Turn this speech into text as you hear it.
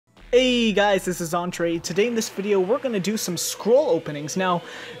Hey guys, this is Entree. Today in this video we're gonna do some scroll openings. Now,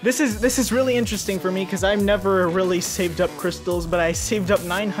 this is really interesting for me because I've never really saved up crystals, but I saved up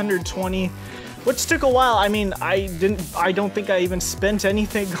 920, which took a while. I mean, I don't think I even spent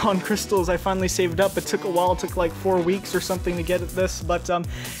anything on crystals. I finally saved up. It took a while. It took like 4 weeks or something to get this, but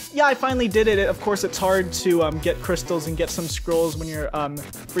yeah, I finally did it. Of course, it's hard to get crystals and get some scrolls when you're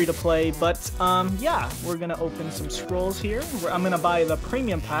free to play, but yeah, we're gonna open some scrolls here. I'm gonna buy the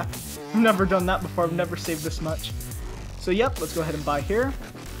premium pack. I've never done that before. I've never saved this much. So yep, let's go ahead and buy here.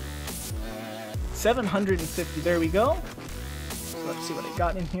 750. There we go. So let's see what I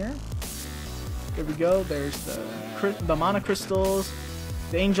got in here. Here we go. There's the mana crystals.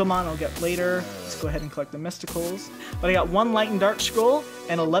 The angel mana I'll get later. Let's go ahead and collect the mysticals. But I got 1 light and dark scroll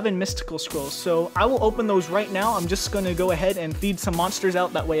and 11 mystical scrolls. So I will open those right now. I'm just going to go ahead and feed some monsters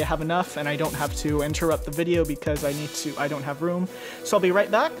out. That way I have enough and I don't have to interrupt the video because I don't have room. So I'll be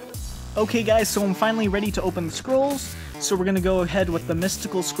right back. Okay guys, so I'm finally ready to open the scrolls. So we're going to go ahead with the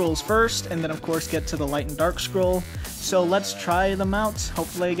mystical scrolls first and then of course get to the light and dark scroll. So let's try them out.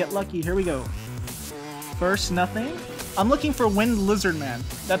 Hopefully I get lucky. Here we go. First, nothing. I'm looking for Wind Lizard Man.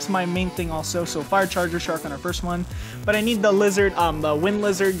 That's my main thing also. So Fire Charger Shark on our first one. But I need the lizard, the Wind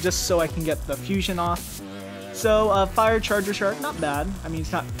Lizard just so I can get the fusion off. So Fire Charger Shark, not bad. I mean,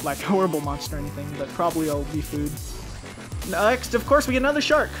 it's not like a horrible monster or anything, but probably will be food. Next, of course, we get another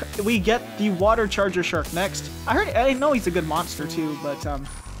shark. We get the Water Charger Shark next. I know he's a good monster too, but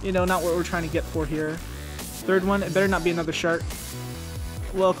you know, not what we're trying to get for here. Third one, it better not be another shark.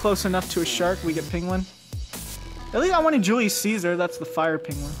 Well, close enough to a shark. We get penguin. At least I wanted Julius Caesar. That's the fire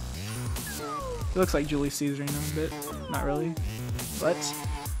penguin. It looks like Julius Caesar, you know, a bit. Not really. But,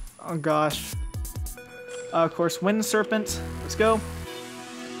 oh gosh. Of course, Wind Serpent. Let's go.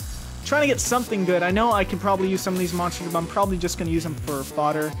 Trying to get something good. I know I can probably use some of these monsters, but I'm probably just going to use them for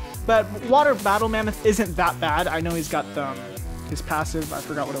fodder. But Water Battle Mammoth isn't that bad. I know he's got his passive. I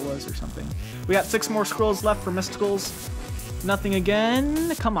forgot what it was or something. We got 6 more scrolls left for mysticals. Nothing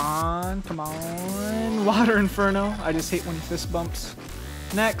again. Come on. Come on. Water Inferno. I just hate when he fist bumps.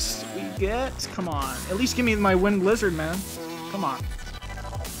 Next, we get... Come on. At least give me my Wind Lizard, man. Come on.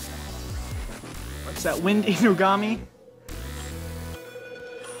 What's that? Wind Inugami.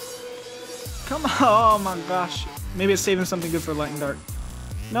 Come on. Oh my gosh. Maybe it's saving something good for Light and Dark.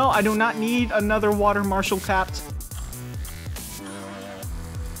 No, I do not need another Water Marshal tapped.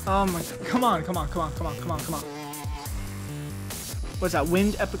 Oh my... Come on. Come on. Come on. Come on. Come on. Come on. What's that?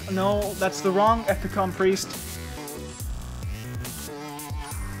 Wind Epic? No, that's the wrong Epicom Priest.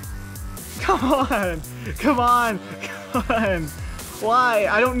 Come on! Come on! Come on! Why?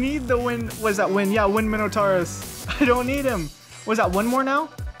 I don't need the wind. What's that? Wind? Yeah, Wind Minotaurus. I don't need him. Was that one more now?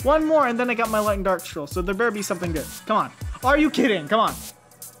 One more, and then I got my Light and Dark Scroll. So there better be something good. Come on. Are you kidding? Come on.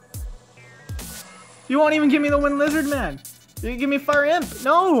 You won't even give me the Wind Lizard Man. You give me Fire Imp.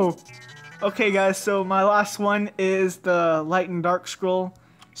 No! Okay guys, so my last one is the Light and Dark Scroll.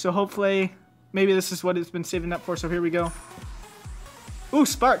 So hopefully, maybe this is what it's been saving up for, so here we go. Ooh,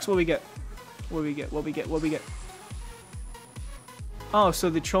 Sparks, what we get? What we get? What we get? What we get? Oh,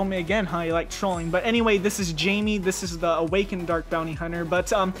 so they troll me again, huh? You like trolling. But anyway, this is Jamie. This is the Awakened Dark Bounty Hunter.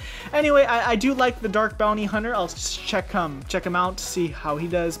 But anyway, I do like the Dark Bounty Hunter. I'll just check him out, see how he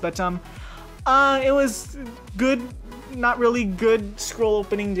does. But it was good. Not really good scroll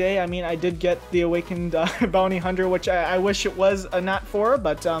opening day. I mean, I did get the Awakened Bounty Hunter, which I wish it was a nat for,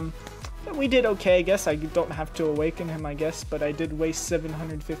 but we did okay, I guess. I don't have to awaken him, I guess, but I did waste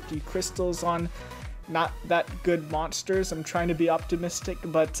 750 crystals on not that good monsters. I'm trying to be optimistic,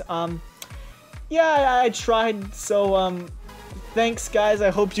 but yeah, I tried. So thanks guys. I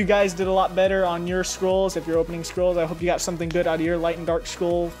hope you guys did a lot better on your scrolls. If you're opening scrolls, I hope you got something good out of your Light and Dark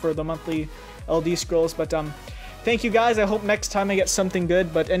scroll for the monthly LD scrolls, but thank you guys. I hope next time I get something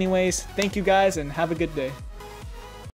good. But anyways, thank you guys and have a good day.